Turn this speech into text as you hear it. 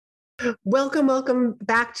Welcome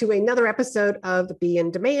back to another episode of Be in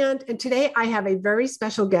Demand. And today I have a very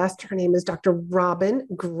special guest. Her name is Dr. Robyn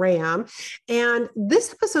Graham. And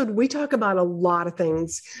this episode, we talk about a lot of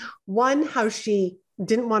things. One, how she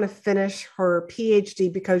didn't want to finish her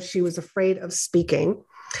PhD because she was afraid of speaking,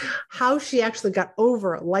 how she actually got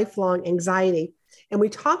over lifelong anxiety. And we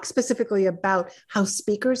talk specifically about how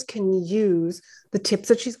speakers can use the tips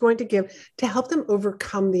that she's going to give to help them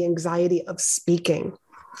overcome the anxiety of speaking.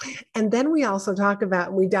 And then we also talk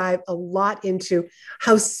about, we dive a lot into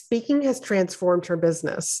how speaking has transformed her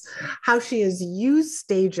business, how she has used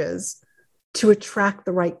stages to attract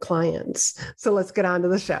the right clients. So let's get on to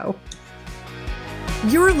the show.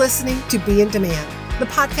 You're listening to Be in Demand, the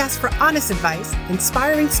podcast for honest advice,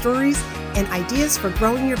 inspiring stories, and ideas for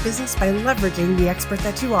growing your business by leveraging the expert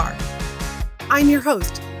that you are. I'm your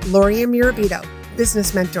host, Lori Mirabito,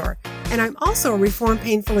 business mentor, and I'm also a reformed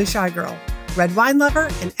painfully shy girl, red wine lover,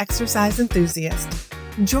 and exercise enthusiast.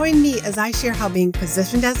 Join me as I share how being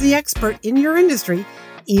positioned as the expert in your industry,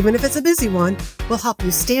 even if it's a busy one, will help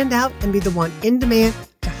you stand out and be the one in demand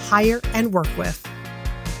to hire and work with.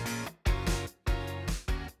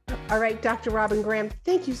 All right, Dr. Robyn Graham,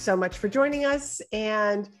 thank you so much for joining us.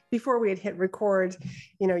 And before we had hit record,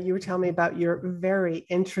 you were telling me about your very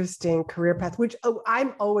interesting career path, which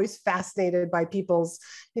I'm always fascinated by people's,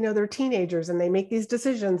 they're teenagers and they make these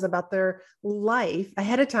decisions about their life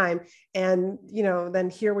ahead of time. And, then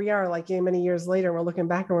here we are, like many years later, we're looking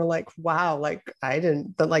back and we're like, wow,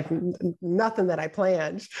 nothing that I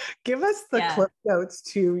planned. Give us the clip notes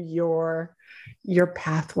to your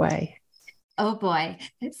pathway. Oh boy.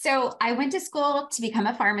 So I went to school to become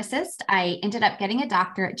a pharmacist. I ended up getting a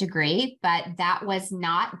doctorate degree, but that was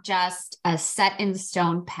not just a set in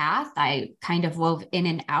stone path. I kind of wove in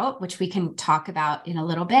and out, which we can talk about in a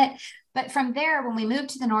little bit. But from there, when we moved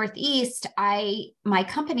to the Northeast, my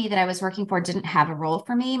company that I was working for didn't have a role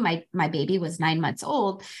for me. My baby was 9 months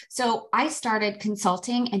old. So I started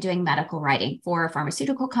consulting and doing medical writing for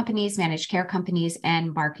pharmaceutical companies, managed care companies,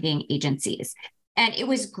 and marketing agencies. And it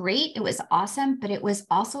was great. It was awesome, but it was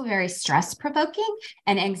also very stress provoking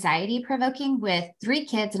and anxiety provoking with 3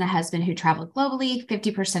 kids and a husband who traveled globally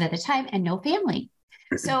 50% of the time and no family.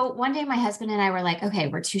 So one day my husband and I were like, okay,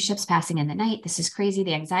 we're 2 ships passing in the night. This is crazy.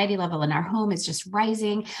 The anxiety level in our home is just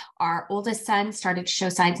rising. Our oldest son started to show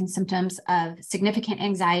signs and symptoms of significant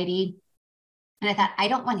anxiety. And I thought, I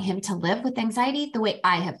don't want him to live with anxiety the way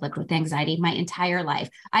I have lived with anxiety my entire life.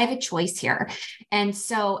 I have a choice here. And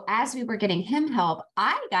so as we were getting him help,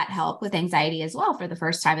 I got help with anxiety as well for the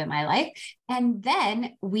first time in my life. And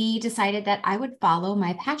then we decided that I would follow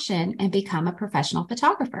my passion and become a professional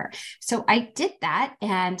photographer. So I did that,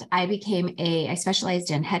 and I specialized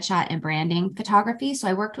in headshot and branding photography. So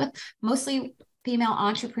I worked with mostly female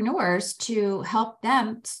entrepreneurs to help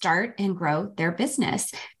them start and grow their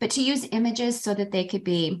business, but to use images so that they could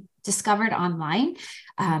be discovered online,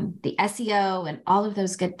 the SEO and all of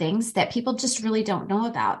those good things that people just really don't know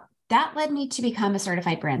about. That led me to become a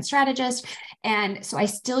certified brand strategist. And so I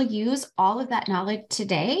still use all of that knowledge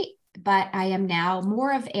today, but I am now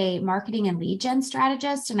more of a marketing and lead gen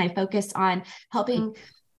strategist, and I focus on helping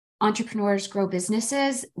entrepreneurs grow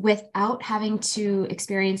businesses without having to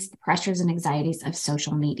experience the pressures and anxieties of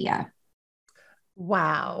social media.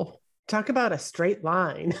 Wow. Talk about a straight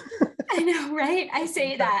line. I know, right? I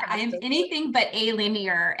say that I am anything but a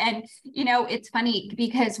linear. And, it's funny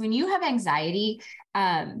because when you have anxiety,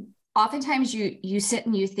 oftentimes you sit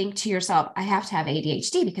and you think to yourself, I have to have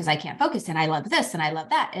ADHD because I can't focus, and I love this and I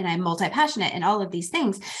love that, and I'm multi-passionate and all of these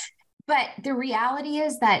things. But the reality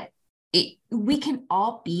is that we can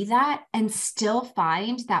all be that and still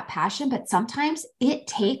find that passion, but sometimes it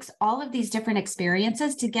takes all of these different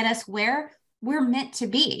experiences to get us where we're meant to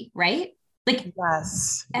be, right? Like,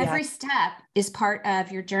 yes, every step is part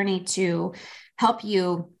of your journey to help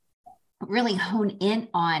you really hone in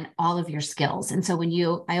on all of your skills. And so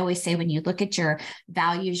I always say, when you look at your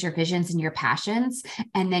values, your visions, and your passions,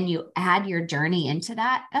 and then you add your journey into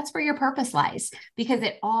that, that's where your purpose lies, because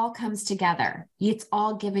it all comes together. It's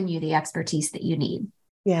all given you the expertise that you need.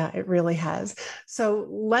 Yeah, it really has. So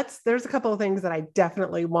there's a couple of things that I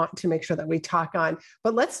definitely want to make sure that we talk on,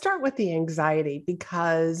 but let's start with the anxiety,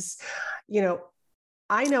 because,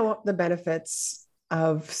 I know the benefits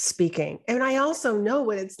of speaking. And I also know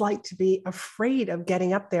what it's like to be afraid of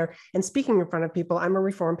getting up there and speaking in front of people. I'm a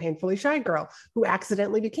reformed painfully shy girl who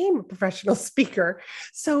accidentally became a professional speaker.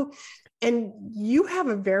 So, and you have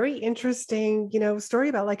a very interesting, story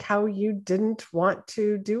about like how you didn't want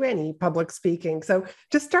to do any public speaking. So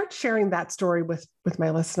just start sharing that story with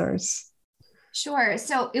my listeners. Sure.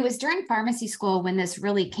 So it was during pharmacy school when this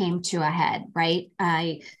really came to a head, right?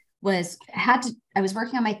 I I was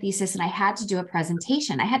working on my thesis and I had to do a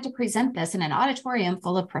presentation. I had to present this in an auditorium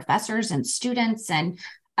full of professors and students and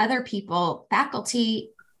other people, faculty,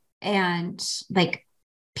 and like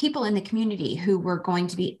people in the community who were going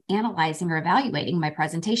to be analyzing or evaluating my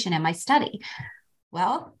presentation and my study.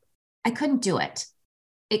 Well, I couldn't do it.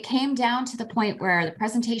 It came down to the point where the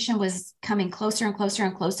presentation was coming closer and closer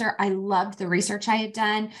and closer. I loved the research I had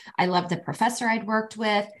done. I loved the professor I'd worked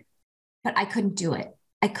with, but I couldn't do it.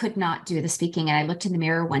 I could not do the speaking. And I looked in the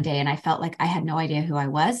mirror one day and I felt like I had no idea who I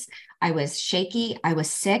was. I was shaky. I was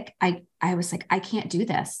sick. I was like, I can't do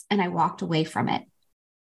this. And I walked away from it.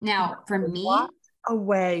 Now, for me,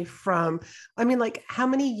 away from, I mean, like how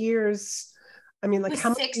many years? I mean, like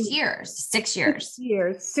how 6 years, 6 years. 6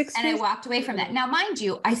 years. 6 and years. I walked away from that. Now, mind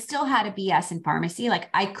you, I still had a BS in pharmacy. Like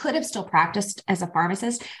I could have still practiced as a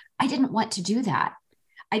pharmacist. I didn't want to do that.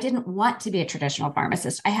 I didn't want to be a traditional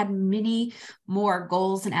pharmacist. I had many more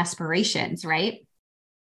goals and aspirations, right?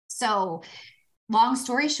 So long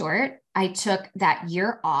story short, I took that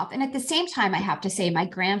year off. And at the same time, I have to say my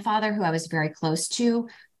grandfather, who I was very close to,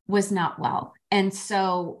 was not well. And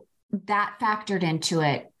so that factored into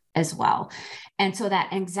it as well. And so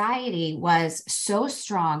that anxiety was so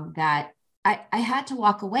strong that I had to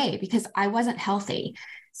walk away because I wasn't healthy.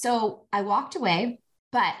 So I walked away,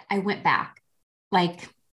 but I went back. Like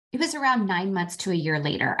it was around 9 months to a year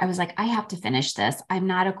later. I was like, I have to finish this. I'm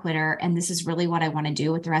not a quitter. And this is really what I want to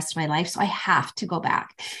do with the rest of my life. So I have to go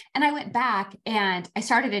back. And I went back and I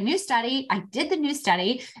started a new study. I did the new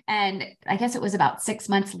study. And I guess it was about 6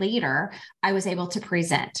 months later, I was able to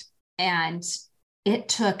present. And it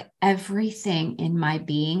took everything in my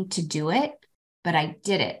being to do it, but I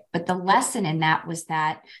did it. But the lesson in that was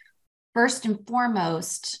that first and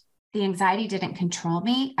foremost, the anxiety didn't control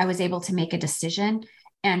me. I was able to make a decision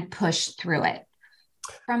and push through it.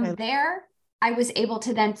 From there, I was able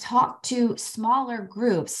to then talk to smaller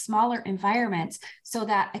groups, smaller environments, so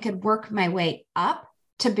that I could work my way up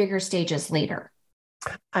to bigger stages later.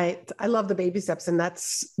 I love the baby steps. And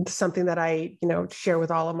that's something that I, share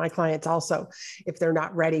with all of my clients also, if they're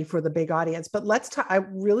not ready for the big audience. But let's talk, I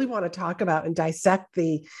really want to talk about and dissect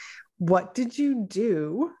what did you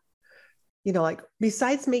do? Like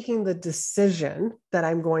besides making the decision that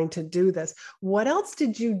I'm going to do this, what else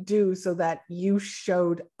did you do so that you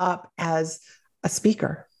showed up as a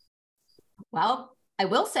speaker? Well, I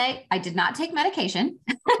will say I did not take medication,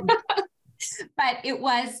 but it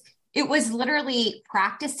was literally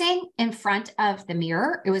practicing in front of the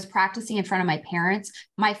mirror. It was practicing in front of my parents.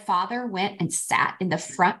 My father went and sat in the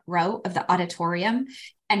front row of the auditorium,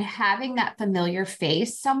 and having that familiar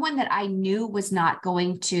face, someone that I knew was not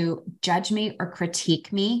going to judge me or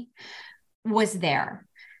critique me, was there.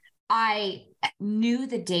 I knew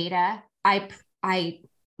the data. I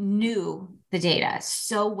knew the data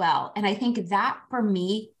so well. And I think that for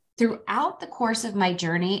me, throughout the course of my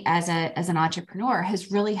journey as an entrepreneur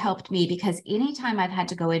has really helped me, because anytime I've had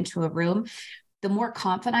to go into a room, the more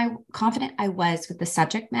confident I was with the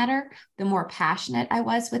subject matter, the more passionate I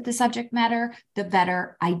was with the subject matter, the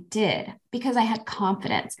better I did because I had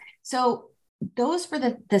confidence. So those were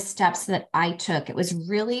the steps that I took. It was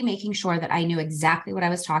really making sure that I knew exactly what I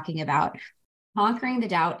was talking about, conquering the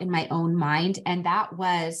doubt in my own mind. And that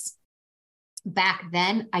was back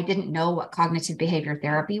then, I didn't know what cognitive behavior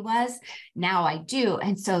therapy was. Now I do.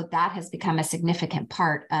 And so that has become a significant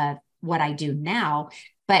part of what I do now.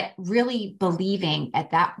 But really believing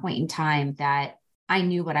at that point in time that I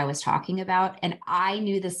knew what I was talking about and I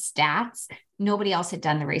knew the stats, nobody else had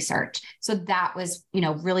done the research. So that was,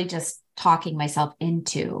 really just talking myself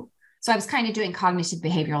into. So I was kind of doing cognitive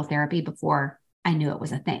behavioral therapy before I knew it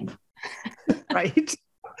was a thing. Right.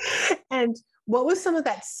 And what was some of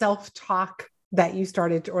that self-talk that you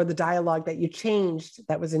started, or the dialogue that you changed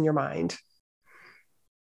that was in your mind?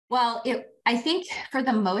 Well, I think for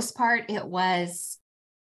the most part, it was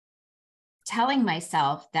telling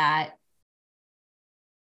myself that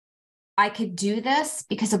I could do this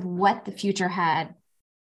because of what the future had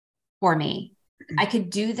for me. I could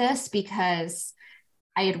do this because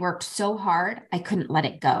I had worked so hard, I couldn't let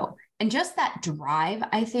it go. And just that drive,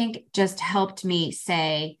 I think, just helped me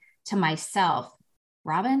say to myself,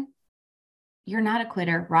 Robyn, you're not a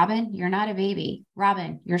quitter. Robyn, you're not a baby.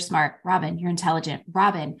 Robyn, you're smart. Robyn, you're intelligent.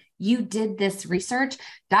 Robyn, you did this research.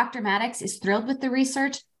 Dr. Maddox is thrilled with the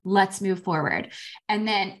research. Let's move forward. And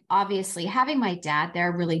then obviously having my dad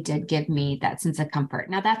there really did give me that sense of comfort.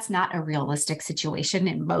 Now that's not a realistic situation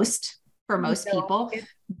for most people,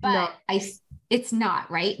 but it's not,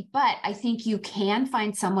 right? But I think you can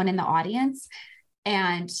find someone in the audience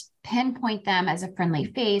and pinpoint them as a friendly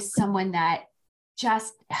face, someone that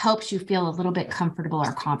just helps you feel a little bit comfortable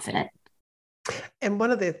or confident. And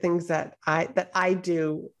one of the things that I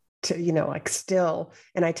do to, like still,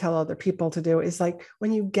 and I tell other people to do is like,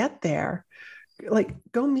 when you get there, like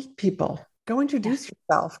go meet people, go introduce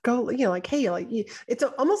yourself, go, like, hey, like it's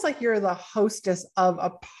almost like you're the hostess of a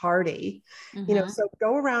party, so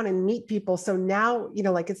go around and meet people. So now,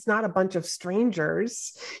 like it's not a bunch of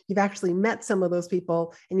strangers. You've actually met some of those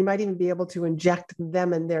people, and you might even be able to inject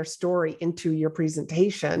them and their story into your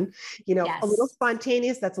presentation, a little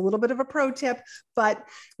spontaneous. That's a little bit of a pro tip, but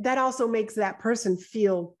that also makes that person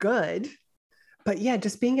feel good. But yeah,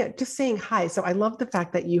 just saying hi. So I love the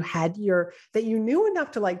fact that you knew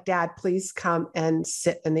enough to like, Dad, please come and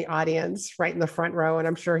sit in the audience right in the front row. And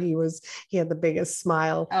I'm sure he had the biggest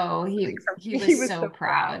smile. Oh, he was so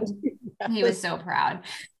proud. Yes. He was so proud.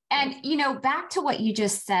 And, back to what you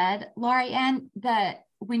just said, Lori Ann,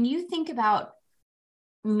 when you think about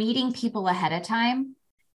meeting people ahead of time,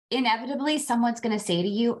 inevitably someone's going to say to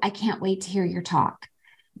you, I can't wait to hear your talk.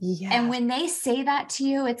 Yeah. And when they say that to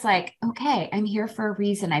you, it's like, okay, I'm here for a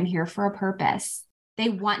reason. I'm here for a purpose. They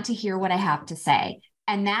want to hear what I have to say.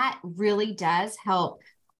 And that really does help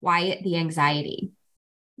quiet the anxiety.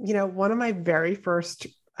 One of my very first,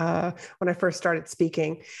 when I first started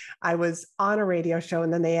speaking, I was on a radio show,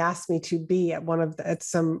 and then they asked me to be at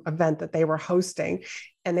some event that they were hosting,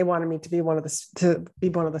 and they wanted me to be one of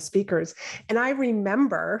the speakers. And I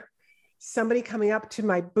remember somebody coming up to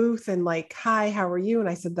my booth and like, hi, how are you? And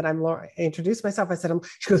I said that I'm Laura. I introduced myself. I said,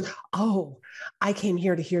 she goes, oh, I came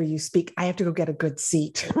here to hear you speak. I have to go get a good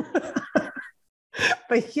seat.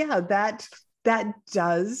 But yeah, that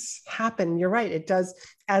does happen. You're right. It does.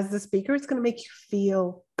 As the speaker, it's going to make you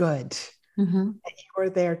feel good. Mm-hmm. That you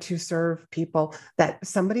are there to serve people, that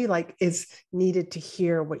somebody like is needed to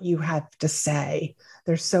hear what you have to say.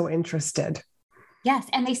 They're so interested. Yes.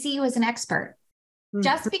 And they see you as an expert.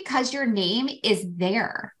 Just because your name is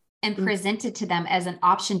there and presented to them as an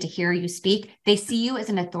option to hear you speak, they see you as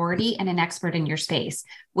an authority and an expert in your space,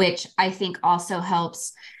 which I think also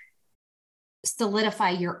helps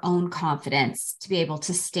solidify your own confidence to be able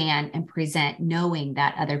to stand and present, knowing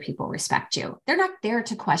that other people respect you. They're not there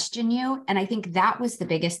to question you. And I think that was the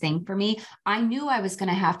biggest thing for me. I knew I was going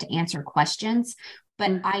to have to answer questions,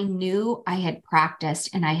 but I knew I had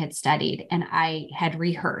practiced and I had studied and I had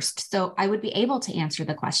rehearsed. So I would be able to answer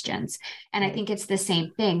the questions. And I think it's the same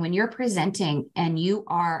thing when you're presenting and you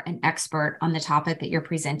are an expert on the topic that you're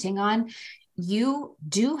presenting on, you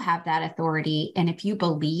do have that authority. And if you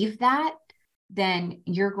believe that, then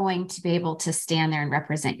you're going to be able to stand there and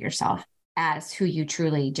represent yourself as who you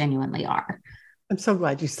truly, genuinely are. I'm so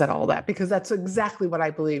glad you said all that, because that's exactly what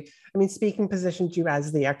I believe. I mean, speaking positions you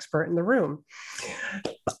as the expert in the room.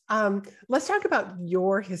 Let's talk about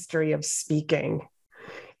your history of speaking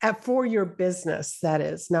for your business. That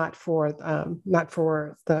is not for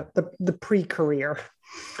the pre-career.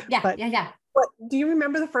 Yeah. But do you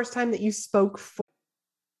remember the first time that you spoke for?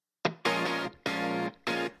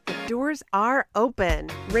 Doors are open.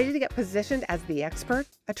 Ready to get positioned as the expert,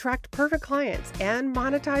 attract perfect clients, and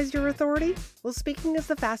monetize your authority? Well, speaking is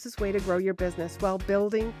the fastest way to grow your business while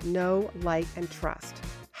building know, like, and trust.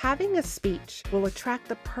 Having a speech will attract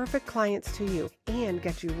the perfect clients to you and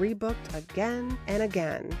get you rebooked again and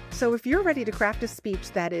again. So if you're ready to craft a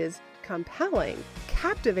speech that is compelling,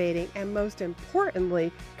 captivating, and most importantly,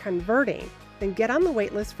 converting, then get on the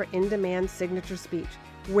waitlist for In-Demand Signature Speech,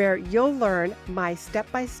 where you'll learn my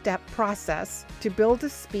step-by-step process to build a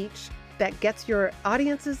speech that gets your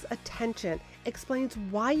audience's attention, explains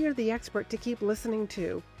why you're the expert to keep listening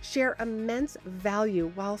to, share immense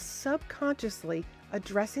value while subconsciously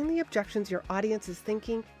addressing the objections your audience is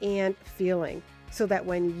thinking and feeling, so that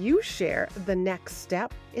when you share the next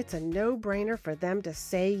step, it's a no-brainer for them to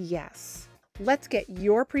say yes. Let's get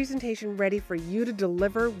your presentation ready for you to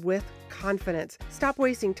deliver with confidence. Stop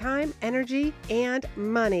wasting time, energy, and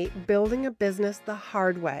money building a business the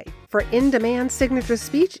hard way. For In-Demand Signature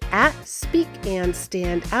Speech at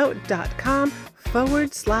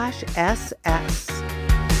speakandstandout.com/SS.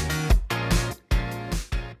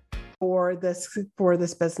 For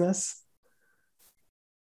this business?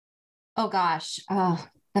 Oh gosh. Oh,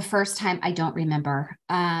 the first time I don't remember.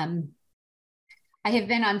 I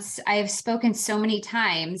have spoken so many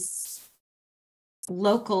times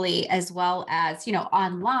locally as well as,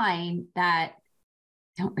 online, that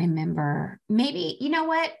I don't remember. Maybe, you know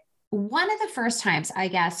what? One of the first times, I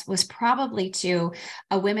guess, was probably to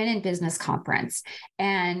a women in business conference.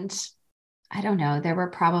 And I don't know, there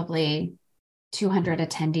were probably 200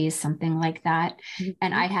 attendees, something like that.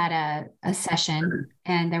 And I had a session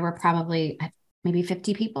and there were probably maybe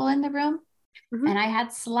 50 people in the room. Mhm. and I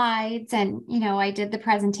had slides and, I did the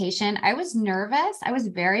presentation. I was nervous. I was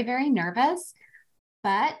very, very nervous,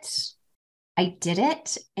 but I did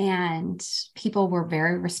it and people were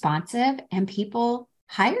very responsive and people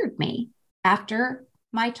hired me after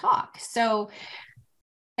my talk. So,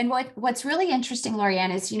 and what's really interesting,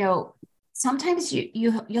 Lorianne, is, sometimes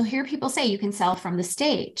you'll hear people say you can sell from the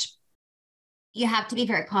stage. You have to be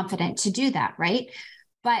very confident to do that, right?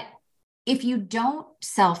 But if you don't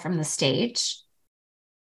sell from the stage,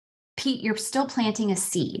 Pete, you're still planting a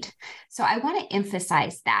seed. So I want to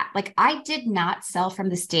emphasize that. Like, I did not sell from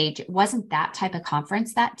the stage. It wasn't that type of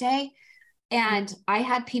conference that day. And I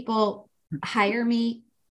had people hire me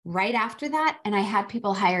right after that. And I had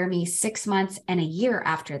people hire me 6 months and a year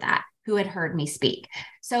after that who had heard me speak.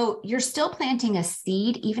 So you're still planting a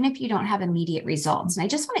seed, even if you don't have immediate results. And I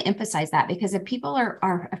just want to emphasize that, because if people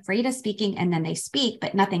are afraid of speaking and then they speak,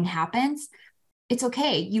 but nothing happens, it's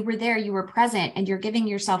okay. You were there, you were present, and you're giving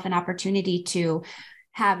yourself an opportunity to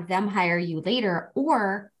have them hire you later,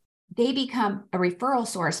 or they become a referral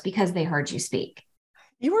source because they heard you speak.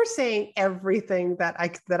 You are saying everything that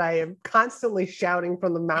I am constantly shouting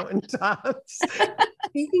from the mountaintops.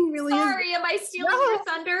 Speaking really Sorry, am I stealing your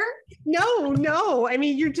thunder? No. I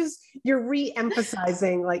mean, you're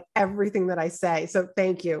re-emphasizing like everything that I say. So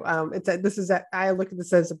thank you. I look at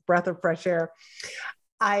this as a breath of fresh air.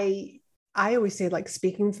 I always say, like,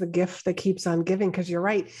 speaking to the gift that keeps on giving, because you're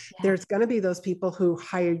right. Yeah. There's going to be those people who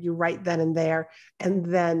hire you right then and there, and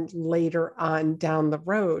then later on down the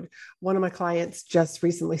road. One of my clients just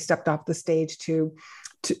recently stepped off the stage to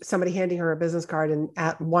somebody handing her a business card and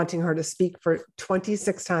wanting her to speak for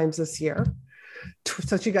 26 times this year.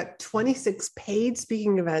 So she got 26 paid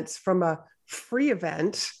speaking events from a free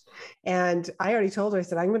event. And I already told her, I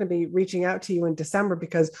said, I'm going to be reaching out to you in December,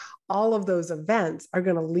 because all of those events are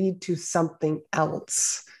going to lead to something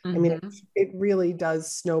else. Mm-hmm. I mean, it really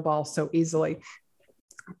does snowball so easily.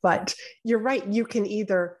 But you're right. You can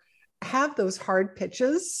either have those hard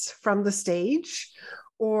pitches from the stage,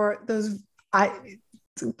 or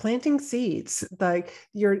planting seeds.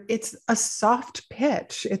 It's a soft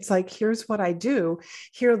pitch. It's like, here's what I do.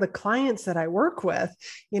 Here are the clients that I work with,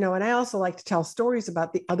 and I also like to tell stories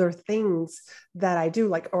about the other things that I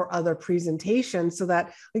do, or other presentations, so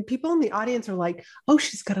that like people in the audience are like, oh,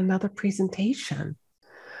 she's got another presentation.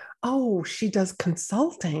 Oh, she does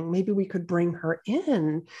consulting. Maybe we could bring her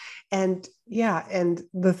in. And and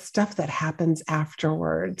the stuff that happens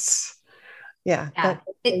afterwards. Thank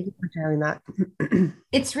you for sharing that.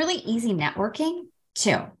 It's really easy networking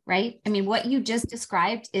too, right? I mean, what you just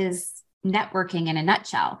described is networking in a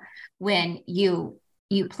nutshell. When you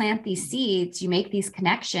plant these seeds, you make these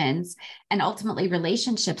connections, and ultimately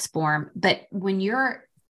relationships form. But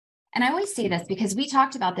and I always say this because we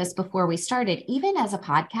talked about this before we started, even as a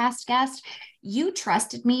podcast guest, you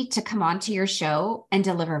trusted me to come onto your show and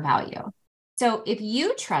deliver value. So if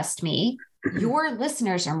you trust me, your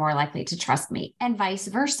listeners are more likely to trust me, and vice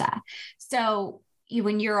versa. So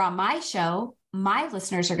when you're on my show, my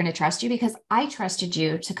listeners are going to trust you because I trusted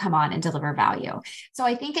you to come on and deliver value. So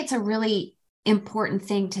I think it's a really important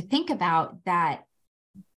thing to think about, that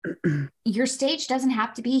your stage doesn't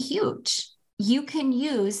have to be huge. You can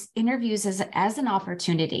use interviews as an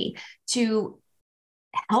opportunity to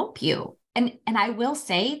help you. And I will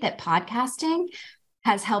say that podcasting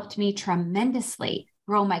has helped me tremendously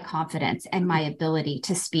grow my confidence and my ability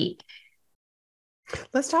to speak.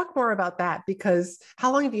 Let's talk more about that, because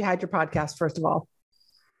how long have you had your podcast, first of all?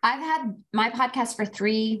 I've had my podcast for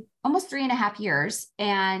almost 3.5 years.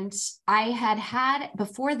 And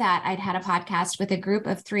before that, I'd had a podcast with a group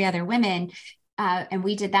of 3 other women. And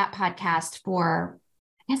we did that podcast for,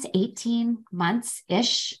 I guess, 18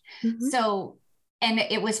 months-ish. Mm-hmm. So, and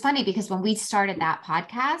it was funny because when we started that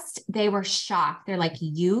podcast, they were shocked. They're like,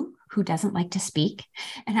 you who doesn't like to speak?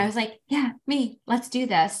 And I was like, yeah, me, let's do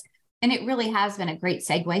this. And it really has been a great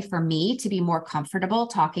segue for me to be more comfortable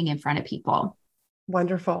talking in front of people.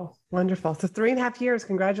 Wonderful. Wonderful. So 3.5 years.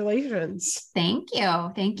 Congratulations. Thank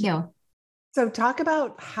you. Thank you. So talk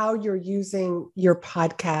about how you're using your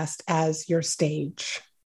podcast as your stage.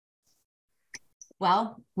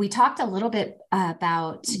 Well, we talked a little bit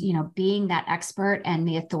about, being that expert and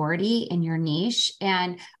the authority in your niche.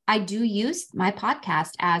 And I do use my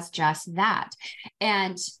podcast as just that.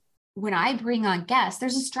 And when I bring on guests,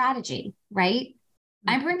 there's a strategy, right? Mm-hmm.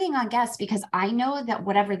 I'm bringing on guests because I know that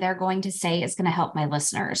whatever they're going to say is going to help my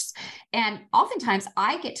listeners. And oftentimes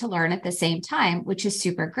I get to learn at the same time, which is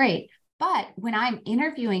super great. But when I'm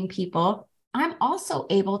interviewing people, I'm also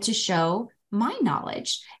able to show my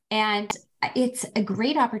knowledge. And it's a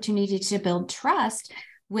great opportunity to build trust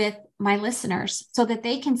with my listeners so that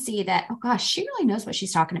they can see that, oh gosh, she really knows what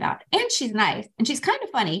she's talking about. And she's nice and she's kind of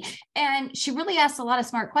funny. And she really asks a lot of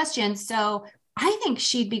smart questions. So I think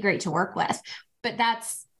she'd be great to work with. But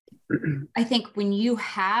that's, I think when you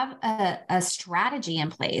have a strategy in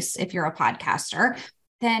place, if you're a podcaster,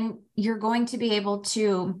 then you're going to be able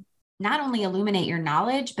to not only illuminate your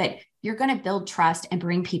knowledge, but you're going to build trust and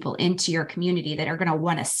bring people into your community that are going to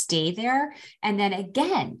want to stay there. And then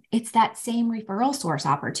again, it's that same referral source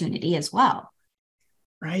opportunity as well.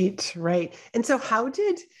 Right, right. And so how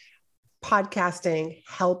did podcasting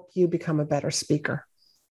help you become a better speaker?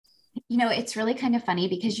 It's really kind of funny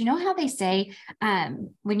because you know how they say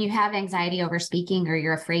when you have anxiety over speaking or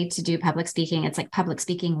you're afraid to do public speaking, it's like public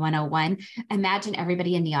speaking 101. Imagine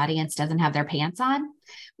everybody in the audience doesn't have their pants on.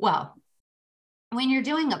 Well, when you're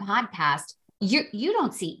doing a podcast, you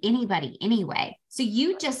don't see anybody anyway. So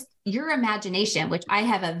your imagination, which I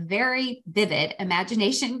have a very vivid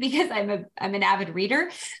imagination because I'm an avid reader,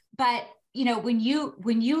 but when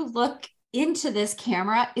you look into this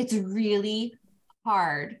camera, it's really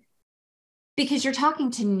hard because you're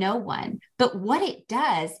talking to no one. But what it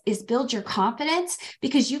does is build your confidence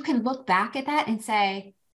because you can look back at that and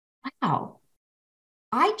say, wow,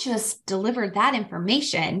 I just delivered that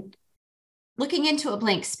information looking into a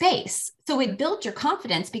blank space. So it built your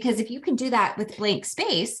confidence because if you can do that with blank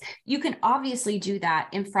space, you can obviously do that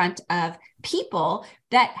in front of people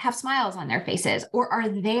that have smiles on their faces or are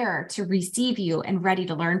there to receive you and ready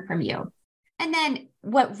to learn from you. And then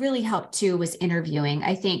what really helped too was interviewing.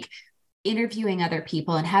 I think interviewing other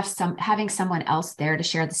people and having someone else there to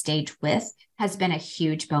share the stage with has been a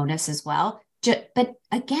huge bonus as well. But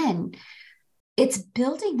again, it's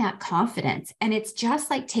building that confidence. And it's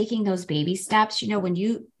just like taking those baby steps,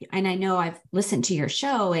 and I know I've listened to your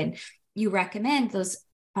show and you recommend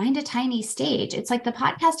find a tiny stage. It's like the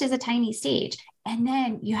podcast is a tiny stage. And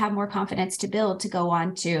then you have more confidence to build to go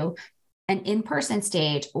on to an in-person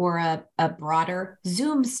stage or a broader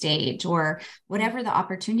Zoom stage or whatever the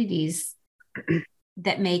opportunities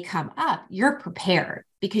that may come up. You're prepared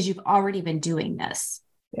because you've already been doing this.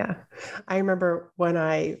 Yeah. I remember when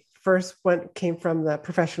I first came from the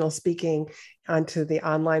professional speaking onto the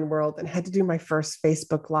online world and had to do my first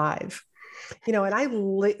Facebook Live. And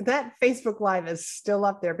that Facebook Live is still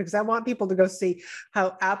up there because I want people to go see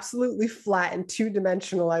how absolutely flat and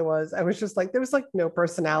two-dimensional I was. I was just like, there was like no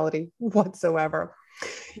personality whatsoever,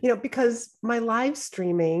 because my live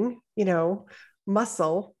streaming,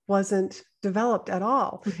 muscle wasn't developed at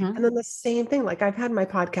all. Mm-hmm. And then the same thing, like I've had my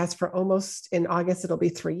podcast for almost, in August, it'll be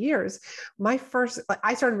 3 years. I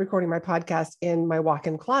started recording my podcast in my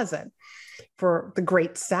walk-in closet for the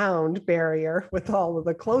great sound barrier with all of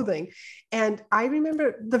the clothing. And I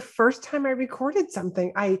remember the first time I recorded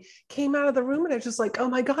something, I came out of the room and I was just like, oh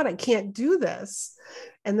my God, I can't do this.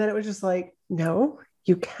 And then it was just like, no,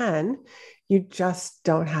 you can, you just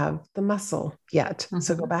don't have the muscle yet. Mm-hmm.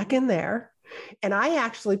 So go back in there. And I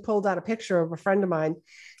actually pulled out a picture of a friend of mine.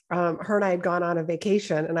 Her and I had gone on a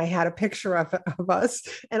vacation and I had a picture of us.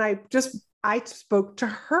 And I spoke to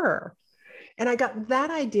her. And I got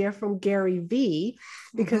that idea from Gary Vee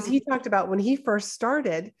because mm-hmm. he talked about when he first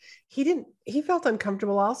started, he felt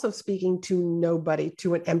uncomfortable also speaking to nobody,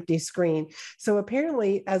 to an empty screen. So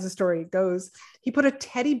apparently, as the story goes, he put a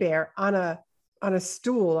teddy bear on a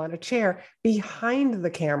stool, on a chair behind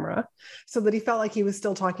the camera so that he felt like he was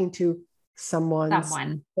still talking to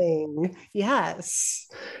someone thing. Yes.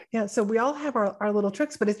 Yeah. So we all have our little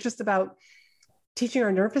tricks, but it's just about teaching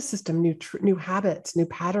our nervous system new habits, new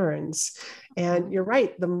patterns. And you're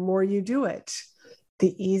right. The more you do it,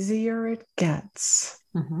 the easier it gets.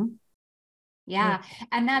 Mm-hmm. Yeah.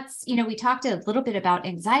 And that's, we talked a little bit about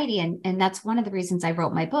anxiety and that's one of the reasons I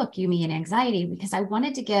wrote my book, You, Me, and Anxiety, because I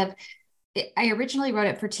wanted to I originally wrote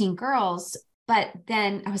it for teen girls, but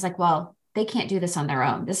then I was like, well, they can't do this on their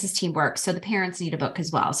own. This is teamwork. So the parents need a book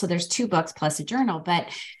as well. So there's 2 books plus a journal. But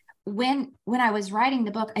when I was writing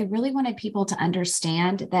the book, I really wanted people to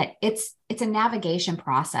understand that it's a navigation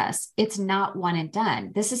process. It's not one and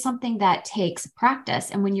done. This is something that takes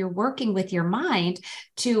practice. And when you're working with your mind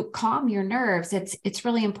to calm your nerves, it's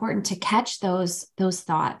really important to catch those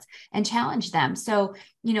thoughts and challenge them. So,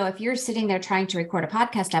 if you're sitting there trying to record a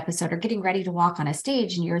podcast episode or getting ready to walk on a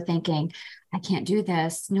stage and you're thinking, I can't do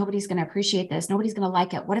this. Nobody's going to appreciate this. Nobody's going to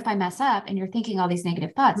like it. What if I mess up? And you're thinking all these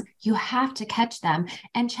negative thoughts. You have to catch them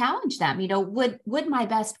and challenge them. Would my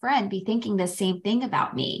best friend be thinking the same thing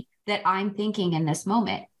about me that I'm thinking in this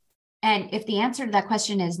moment? And if the answer to that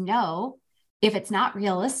question is no, if it's not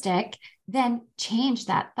realistic, then change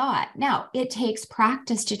that thought. Now, it takes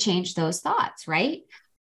practice to change those thoughts, right?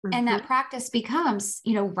 Mm-hmm. And that practice becomes,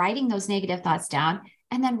 writing those negative thoughts down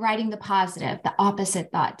and then writing the positive, the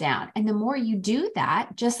opposite thought down. And the more you do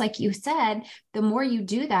that, just like you said, the more you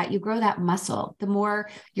do that, you grow that muscle, the more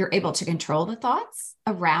you're able to control the thoughts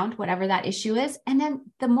around whatever that issue is. And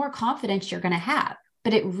then the more confidence you're going to have.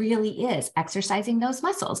 But it really is exercising those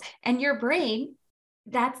muscles, and your brain,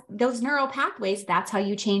 that's those neural pathways. That's how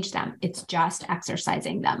you change them. It's just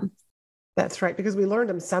exercising them. That's right, because we learned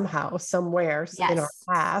them somehow, somewhere in our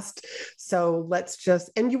past. So let's just,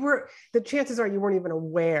 and the chances are you weren't even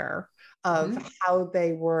aware of how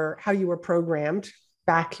you were programmed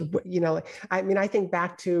back, I think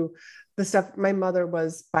back to the stuff. My mother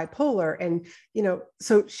was bipolar, and,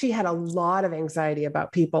 so she had a lot of anxiety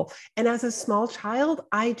about people. And as a small child,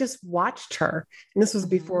 I just watched her. And this was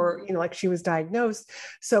before, she was diagnosed.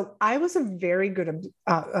 So I was a very good,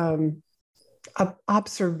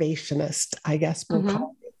 observationist, I guess we'll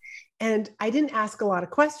call it. And I didn't ask a lot of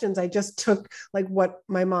questions. I just took like what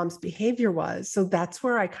my mom's behavior was. So that's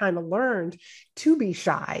where I kind of learned to be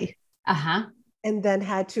shy. And then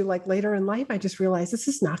had to, like, later in life, I just realized this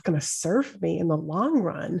is not going to serve me in the long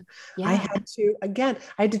run. Yeah. I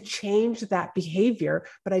had to change that behavior,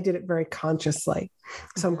 but I did it very consciously.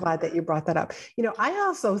 So I'm glad that you brought that up. I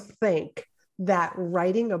also think that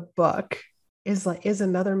writing a book is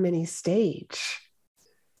another mini stage.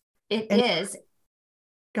 It is.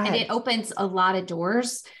 And it opens a lot of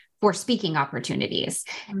doors for speaking opportunities.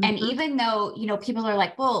 And even though, people are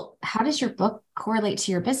like, well, how does your book correlate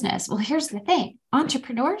to your business? Well, here's the thing.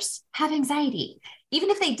 Entrepreneurs have anxiety.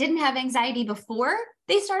 Even if they didn't have anxiety before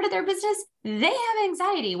they started their business, they have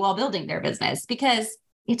anxiety while building their business because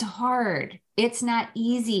it's hard. It's not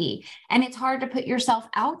easy. And it's hard to put yourself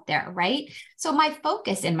out there, right? So my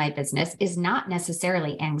focus in my business is not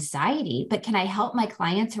necessarily anxiety, but can I help my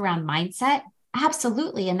clients around mindset?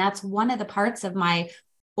 Absolutely. And that's one of the parts of my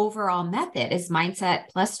overall method is mindset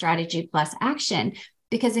plus strategy plus action.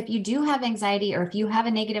 Because if you do have anxiety or if you have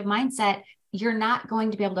a negative mindset, you're not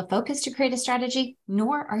going to be able to focus to create a strategy,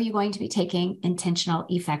 nor are you going to be taking intentional,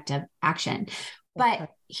 effective action. But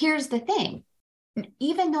here's the thing.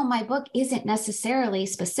 Even though my book isn't necessarily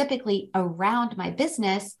specifically around my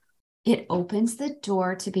business, it opens the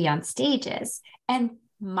door to be on stages. And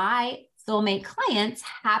my soulmate clients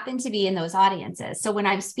happen to be in those audiences. So when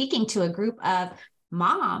I'm speaking to a group of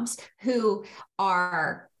moms who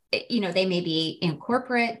are, they may be in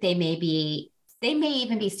corporate, they may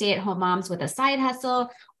even be stay-at-home moms with a side hustle,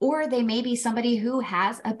 or they may be somebody who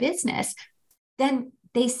has a business, then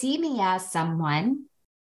they see me as someone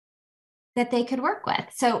that they could work with.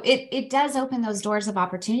 So it does open those doors of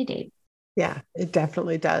opportunity. Yeah, it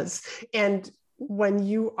definitely does. And when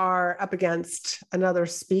you are up against another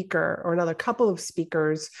speaker or another couple of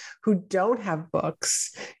speakers who don't have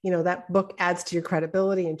books, that book adds to your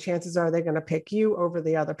credibility, and chances are they're going to pick you over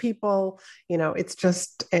the other people. It's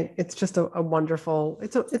just a wonderful,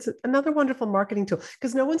 it's another wonderful marketing tool,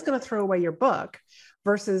 because no one's going to throw away your book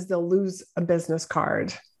versus they'll lose a business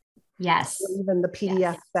card. Yes. Or even the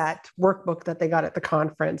PDF, that workbook that they got at the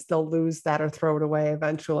conference, they'll lose that or throw it away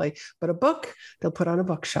eventually. But a book, they'll put on a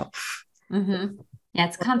bookshelf. Yeah,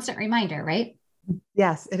 it's a constant reminder, right?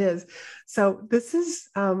 Yes, it is. So this has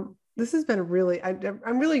been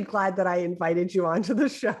I'm really glad that I invited you onto the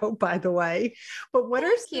show, by the way. But what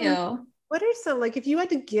are some, like, if you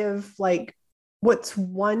had to give, like, what's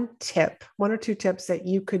one or two tips that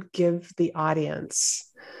you could give the audience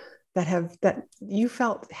that you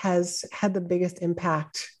felt has had the biggest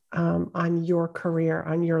impact on your career,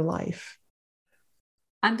 on your life?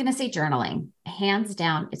 I'm going to say journaling. Hands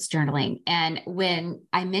down, it's journaling. And when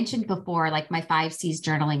I mentioned before, like my 5 C's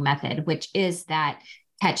journaling method, which is that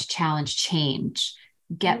catch, challenge, change,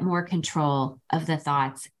 get more control of the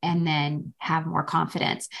thoughts, and then have more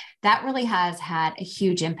confidence. That really has had a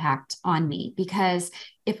huge impact on me, because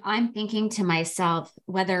if I'm thinking to myself,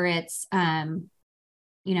 whether it's,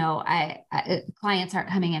 clients aren't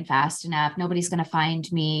coming in fast enough, nobody's going to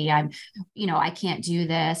find me, I can't do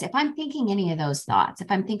this. If I'm thinking any of those thoughts,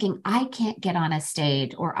 if I'm thinking I can't get on a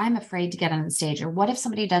stage, or I'm afraid to get on the stage, or what if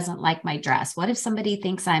somebody doesn't like my dress? What if somebody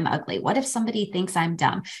thinks I'm ugly? What if somebody thinks I'm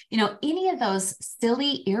dumb? Any of those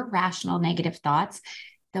silly, irrational, negative thoughts,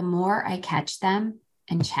 the more I catch them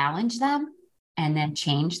and challenge them and then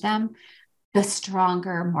change them, the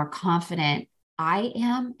stronger, more confident I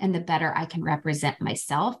am, and the better I can represent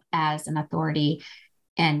myself as an authority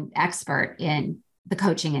and expert in the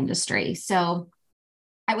coaching industry. So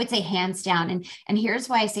I would say hands down. And here's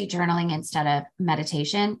why I say journaling instead of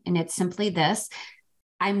meditation. And it's simply this: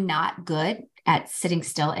 I'm not good at sitting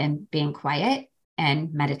still and being quiet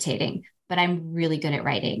and meditating, but I'm really good at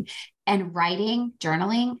writing. And writing,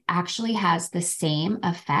 journaling actually has the same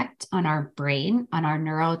effect on our brain, on our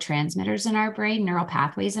neurotransmitters in our brain, neural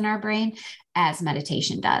pathways in our brain, as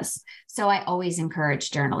meditation does. So I always encourage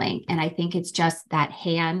journaling. And I think it's just that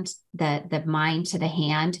hand, the mind to the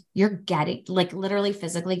hand, you're getting, like, literally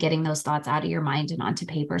physically getting those thoughts out of your mind and onto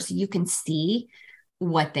paper so you can see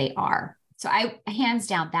what they are. So I, hands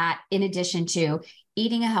down, that, in addition to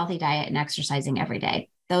eating a healthy diet and exercising every day,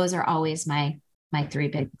 those are always my three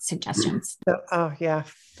big suggestions. Oh yeah,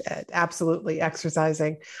 absolutely.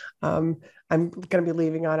 Exercising. I'm going to be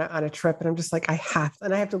leaving on a trip, and I'm just like, I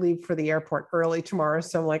have to leave for the airport early tomorrow.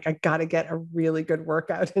 So I'm like, I got to get a really good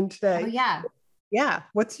workout in today. Oh yeah. Yeah.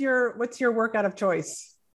 What's your workout of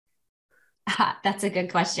choice? That's a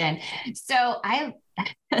good question. So I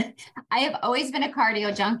have always been a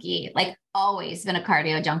cardio junkie, like always been a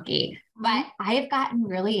cardio junkie, but I have gotten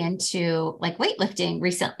really into like weightlifting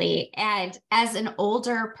recently. And as an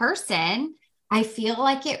older person, I feel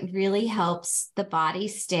like it really helps the body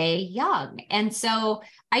stay young. And so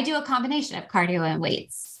I do a combination of cardio and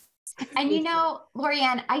weights. And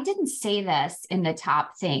Lorianne, I didn't say this in the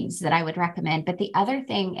top things that I would recommend, but the other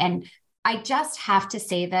thing, and I just have to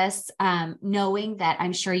say this, knowing that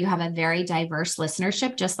I'm sure you have a very diverse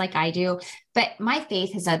listenership, just like I do. But my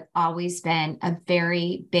faith has always been a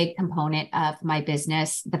very big component of my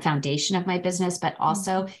business, the foundation of my business, but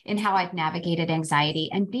also in how I've navigated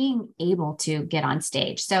anxiety and being able to get on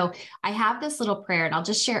stage. So I have this little prayer, and I'll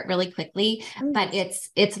just share it really quickly, but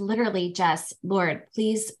it's literally just, Lord,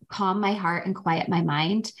 please calm my heart and quiet my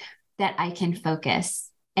mind that I can focus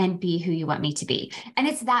and be who you want me to be. And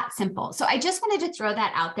it's that simple. So I just wanted to throw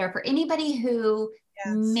that out there for anybody who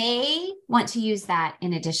may want to use that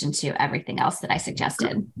in addition to everything else that I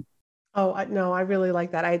suggested. Oh, no, I really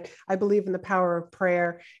like that. I believe in the power of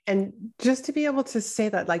prayer, and just to be able to say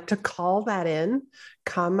that, like, to call that in,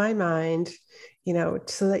 calm my mind,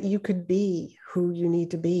 so that you could be who you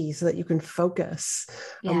need to be, so that you can focus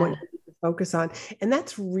on what you need to focus on. And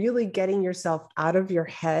that's really getting yourself out of your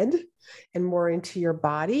head and more into your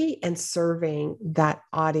body and serving that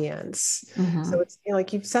audience. So it's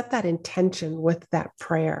like you've set that intention with that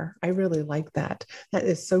prayer. I really like that. That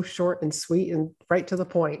is so short and sweet and right to the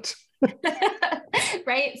point.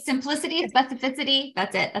 Right? Simplicity, specificity.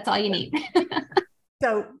 That's it. That's all you need.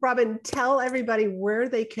 So, Robyn, tell everybody where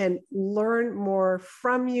they can learn more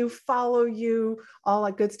from you, follow you, all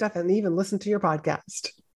that good stuff, and even listen to your podcast.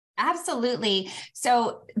 Absolutely.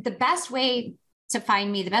 So the best way to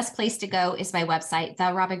find me, the best place to go is my website,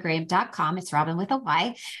 therobyngraham.com. It's Robyn with a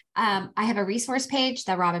Y. I have a resource page,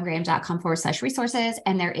 therobyngraham.com/resources.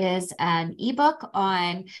 And there is an ebook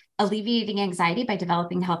on alleviating anxiety by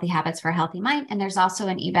developing healthy habits for a healthy mind. And there's also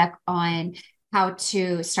an ebook on how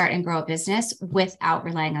to start and grow a business without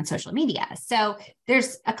relying on social media. So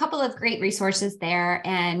there's a couple of great resources there.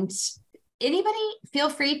 And anybody, feel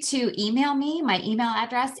free to email me. My email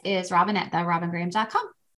address is robyn@therobyngraham.com.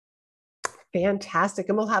 Fantastic.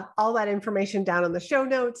 And we'll have all that information down in the show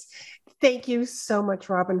notes. Thank you so much,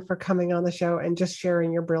 Robyn, for coming on the show and just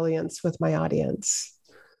sharing your brilliance with my audience.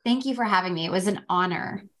 Thank you for having me. It was an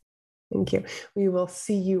honor. Thank you. We will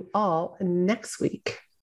see you all next week.